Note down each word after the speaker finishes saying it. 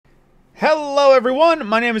Hello everyone,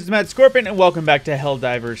 my name is TheMadScorpyon and welcome back to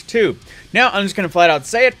Helldivers 2. Now, I'm just going to flat out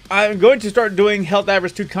say it, I'm going to start doing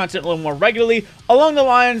Helldivers 2 content a little more regularly, along the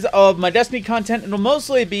lines of my Destiny content. It'll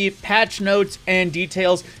mostly be patch notes and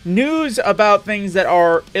details, news about things that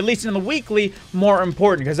are, at least in the weekly, more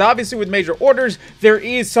important. Because obviously with major orders, there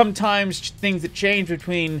is sometimes things that change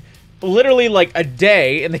between literally like a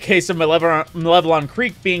day, in the case of Malevelon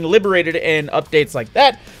Creek being liberated and updates like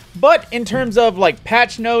that. But in terms of like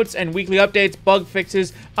patch notes and weekly updates, bug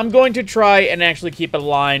fixes, I'm going to try and actually keep a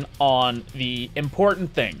line on the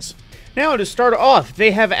important things. Now, to start off,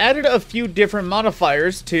 they have added a few different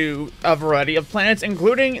modifiers to a variety of planets,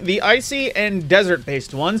 including the icy and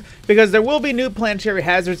desert-based ones, because there will be new planetary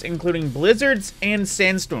hazards, including blizzards and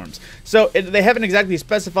sandstorms. So they haven't exactly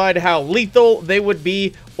specified how lethal they would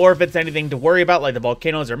be, or if it's anything to worry about, like the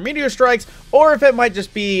volcanoes or meteor strikes, or if it might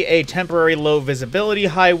just be a temporary low visibility,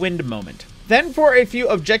 high wind moment. Then for a few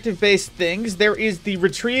objective-based things, there is the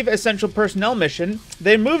Retrieve Essential Personnel mission.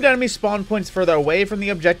 They moved enemy spawn points further away from the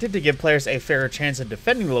objective to give players a fairer chance of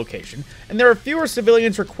defending the location, and there are fewer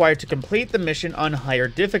civilians required to complete the mission on higher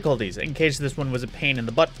difficulties, in case this one was a pain in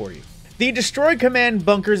the butt for you. The Destroy Command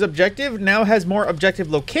Bunkers objective now has more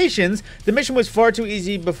objective locations. The mission was far too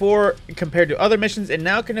easy before compared to other missions, and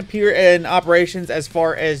now can appear in operations as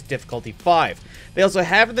far as difficulty 5. They also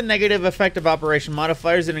have the negative effect of operation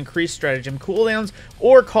modifiers that increase stratagem cooldowns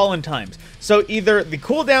or call-in times. So either the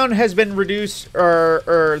cooldown has been reduced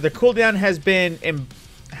or the cooldown has been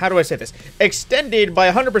extended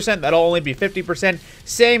by 100%. That'll only be 50%.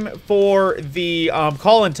 Same for the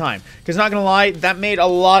call-in time. Because not gonna lie, that made a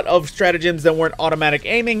lot of stratagems that weren't automatic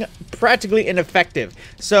aiming practically ineffective.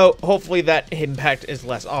 So hopefully that impact is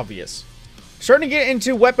less obvious. Starting to get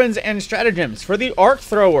into weapons and stratagems. For the arc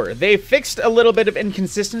thrower, they fixed a little bit of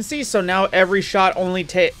inconsistency, so now every shot only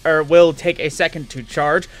will take a second to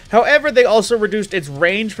charge. However, they also reduced its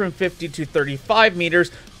range from 50 to 35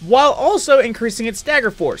 meters, while also increasing its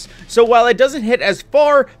stagger force. So while it doesn't hit as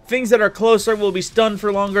far, things that are closer will be stunned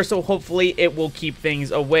for longer, so hopefully it will keep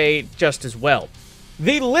things away just as well.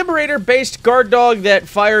 The Liberator-based guard dog that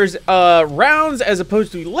fires rounds as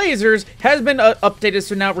opposed to lasers has been updated,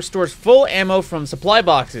 so now it restores full ammo from supply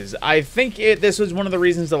boxes. I think this was one of the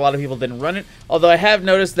reasons a lot of people didn't run it, although I have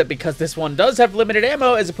noticed that because this one does have limited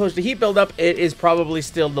ammo as opposed to heat buildup, it is probably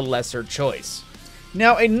still the lesser choice.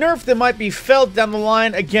 Now, a nerf that might be felt down the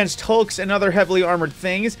line against hulks and other heavily armored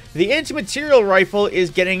things, the anti-material rifle is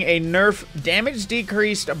getting a nerf, damage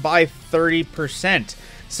decreased by 30%.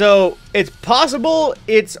 So it's possible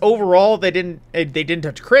it's overall they didn't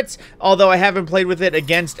touch crits, although I haven't played with it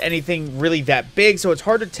against anything really that big, so it's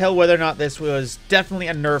hard to tell whether or not this was definitely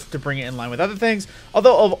a nerf to bring it in line with other things.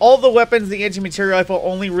 Although of all the weapons, the anti-material rifle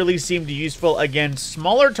only really seemed useful against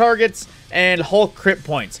smaller targets and Hulk crit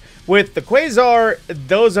points. With the Quasar,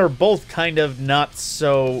 those are both kind of not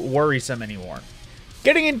so worrisome anymore.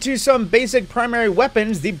 Getting into some basic primary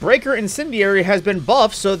weapons, the Breaker Incendiary has been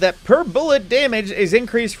buffed so that per bullet damage is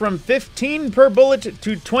increased from 15 per bullet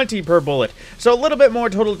to 20 per bullet, so a little bit more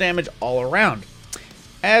total damage all around.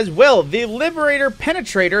 As well, the Liberator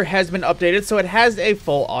Penetrator has been updated so it has a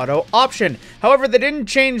full auto option. However, they didn't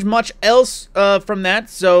change much else from that,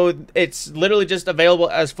 so it's literally just available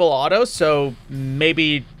as full auto, so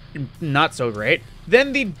maybe not so great.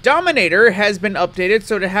 Then the Dominator has been updated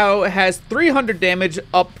so it has 300 damage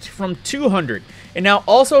up from 200. It now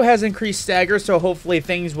also has increased stagger, so hopefully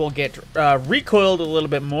things will get recoiled a little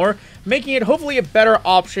bit more, making it hopefully a better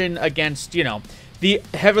option against, you know, the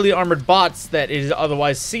heavily armored bots that it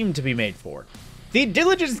otherwise seemed to be made for. The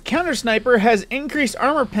Diligence Counter Sniper has increased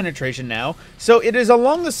armor penetration now, so it is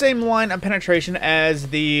along the same line of penetration as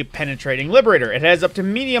the Penetrating Liberator. It has up to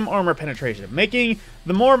medium armor penetration, making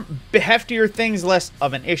the more heftier things less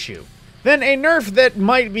of an issue. Then a nerf that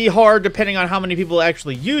might be hard depending on how many people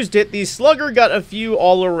actually used it, the Slugger got a few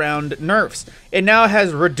all-around nerfs. It now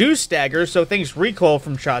has reduced stagger, so things recoil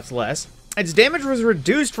from shots less. Its damage was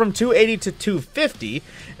reduced from 280 to 250.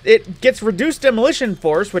 It gets reduced demolition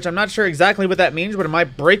force, which I'm not sure exactly what that means, but it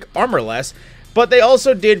might break armor less. But they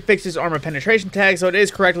also did fix its armor penetration tag, so it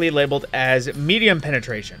is correctly labeled as medium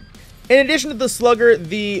penetration. In addition to the Slugger,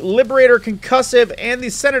 the Liberator Concussive and the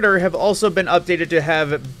Senator have also been updated to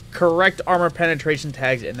have correct armor penetration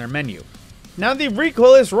tags in their menu. Now the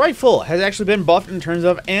recoilless rifle has actually been buffed in terms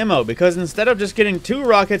of ammo, because instead of just getting 2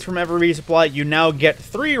 rockets from every resupply, you now get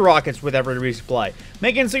 3 rockets with every resupply,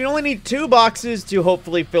 making so you only need 2 boxes to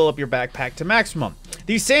hopefully fill up your backpack to maximum.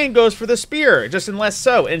 The same goes for the spear, just in less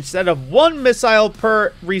so. Instead of 1 missile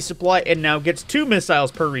per resupply, it now gets 2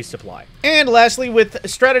 missiles per resupply. And lastly, with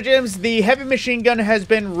stratagems, the heavy machine gun has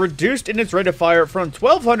been reduced in its rate of fire from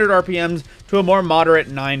 1200 RPMs to a more moderate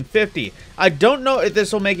 950. I don't know if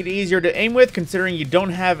this will make it easier to aim with, considering you don't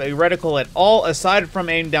have a reticle at all aside from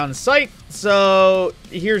aim down sight, so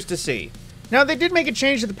here's to see. Now, they did make a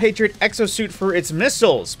change to the Patriot exosuit for its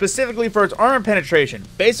missiles, specifically for its armor penetration.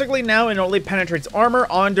 Basically, now it only penetrates armor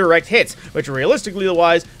on direct hits, which realistically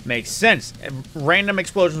wise makes sense. Random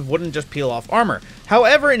explosions wouldn't just peel off armor.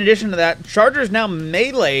 However, in addition to that, Charger's now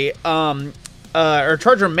melee,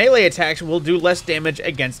 Charger melee attacks will do less damage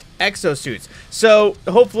against exosuits. So,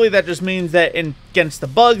 hopefully that just means that against the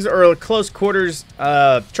bugs or close quarters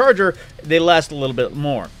Charger, they last a little bit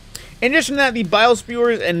more. In addition to that, the bile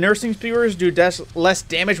spewers and nursing spewers do less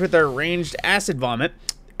damage with their ranged acid vomit.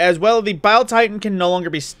 As well, the bile titan can no longer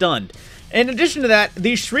be stunned. In addition to that,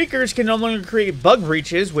 the shriekers can no longer create bug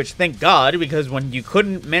breaches, which thank God, because when you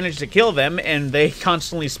couldn't manage to kill them and they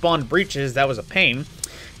constantly spawned breaches, that was a pain.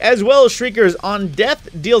 As well, shriekers on death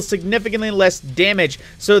deal significantly less damage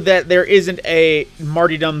so that there isn't a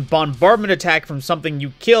martyrdom bombardment attack from something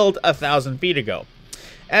you killed 1,000 feet ago.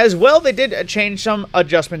 As well, they did change some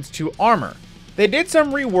adjustments to armor. They did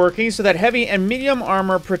some reworking so that heavy and medium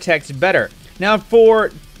armor protects better. Now,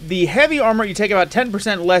 for the heavy armor, you take about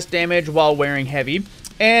 10% less damage while wearing heavy.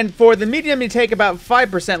 And for the medium, you take about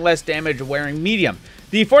 5% less damage wearing medium.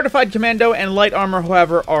 The fortified commando and light armor,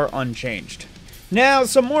 however, are unchanged. Now,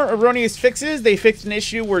 some more erroneous fixes. They fixed an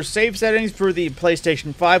issue where save settings for the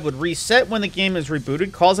PlayStation 5 would reset when the game is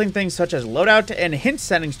rebooted, causing things such as loadout and hint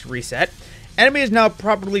settings to reset. Enemies now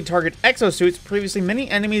properly target exosuits. Previously, many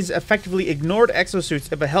enemies effectively ignored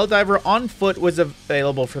exosuits if a Helldiver on foot was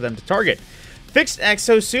available for them to target. Fixed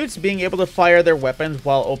exosuits being able to fire their weapons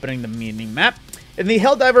while opening the mini-map. And the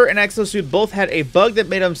Helldiver and exosuit both had a bug that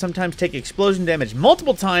made them sometimes take explosion damage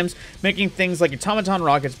multiple times, making things like automaton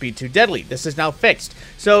rockets be too deadly. This is now fixed.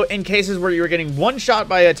 So in cases where you were getting one shot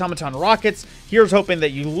by automaton rockets, here's hoping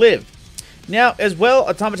that you live. Now, as well,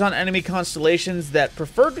 automaton enemy constellations that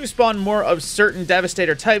preferred to spawn more of certain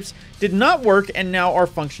Devastator types did not work and now are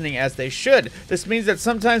functioning as they should. This means that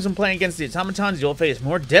sometimes when playing against the automatons, you'll face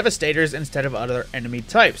more Devastators instead of other enemy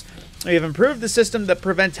types. We have improved the system that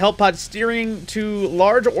prevents Hellpod steering to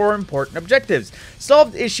large or important objectives.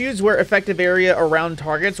 Solved issues where effective area around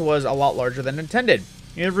targets was a lot larger than intended.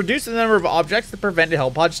 You have reduced the number of objects that prevent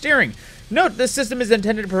Hellpod steering. Note, this system is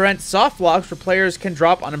intended to prevent soft locks where players can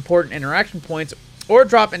drop on important interaction points or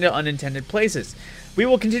drop into unintended places. We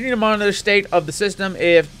will continue to monitor the state of the system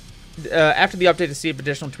after the update to see if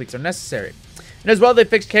additional tweaks are necessary. And as well, they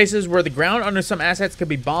fixed cases where the ground under some assets could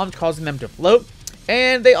be bombed, causing them to float.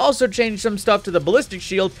 And they also changed some stuff to the ballistic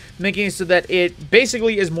shield, making it so that it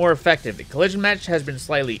basically is more effective. The collision match has been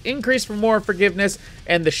slightly increased for more forgiveness,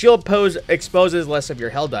 and the shield pose exposes less of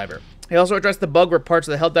your Helldiver. They also addressed the bug where parts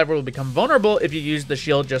of the Helldiver will become vulnerable if you use the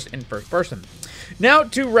shield just in first person. Now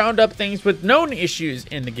to round up things with known issues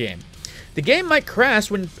in the game. The game might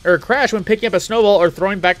crash when picking up a snowball or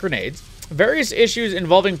throwing back grenades. Various issues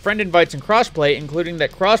involving friend invites and crossplay, including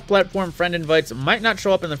that cross-platform friend invites might not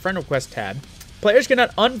show up in the friend request tab. Players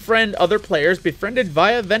cannot unfriend other players befriended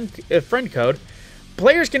via friend code.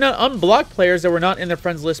 Players cannot unblock players that were not in their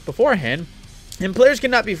friends list beforehand. And players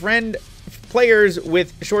cannot befriend players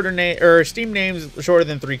with Steam names shorter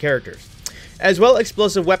than 3 characters. As well,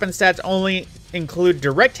 explosive weapon stats only include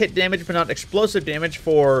direct hit damage, but not explosive damage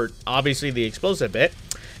for, obviously, the explosive bit.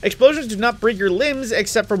 Explosions do not break your limbs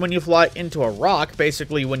except for when you fly into a rock,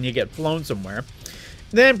 basically when you get flown somewhere.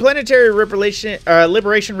 Then planetary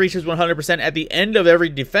liberation reaches 100% at the end of every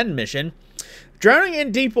defend mission. Drowning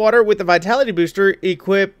in deep water with the vitality booster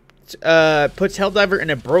equipped puts Helldiver in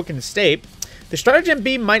a broken state. The stratagem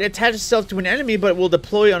beam might attach itself to an enemy, but will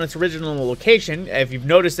deploy on its original location. If you've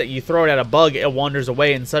noticed that you throw it at a bug, it wanders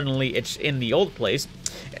away and suddenly it's in the old place.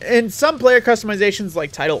 And some player customizations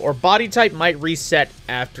like title or body type might reset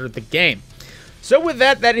after the game. So with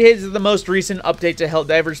that, that is the most recent update to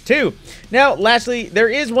Helldivers 2. Now, lastly, there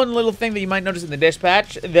is one little thing that you might notice in the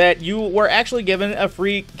dispatch, that you were actually given a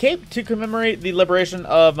free cape to commemorate the liberation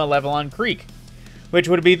of Malevelon Creek, which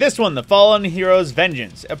would be this one, the Fallen Hero's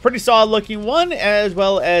Vengeance. A pretty solid looking one, as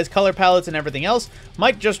well as color palettes and everything else.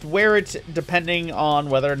 Might just wear it depending on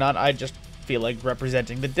whether or not I just feel like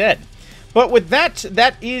representing the dead. But with that,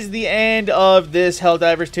 that is the end of this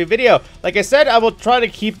Helldivers 2 video. Like I said, I will try to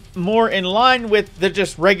keep more in line with the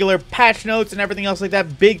just regular patch notes and everything else like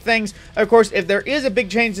that, big things. Of course, if there is a big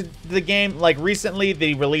change to the game, like recently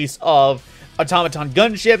the release of automaton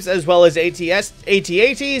gunships, as well as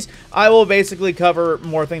AT-ATs, I will basically cover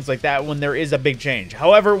more things like that when there is a big change.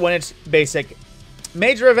 However, when it's basic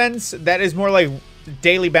major events, that is more like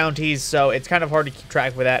daily bounties, so it's kind of hard to keep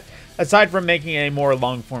track with that, aside from making a more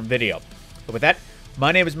long-form video. But with that,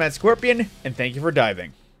 my name is TheMadScorpyon, and thank you for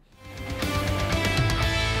diving.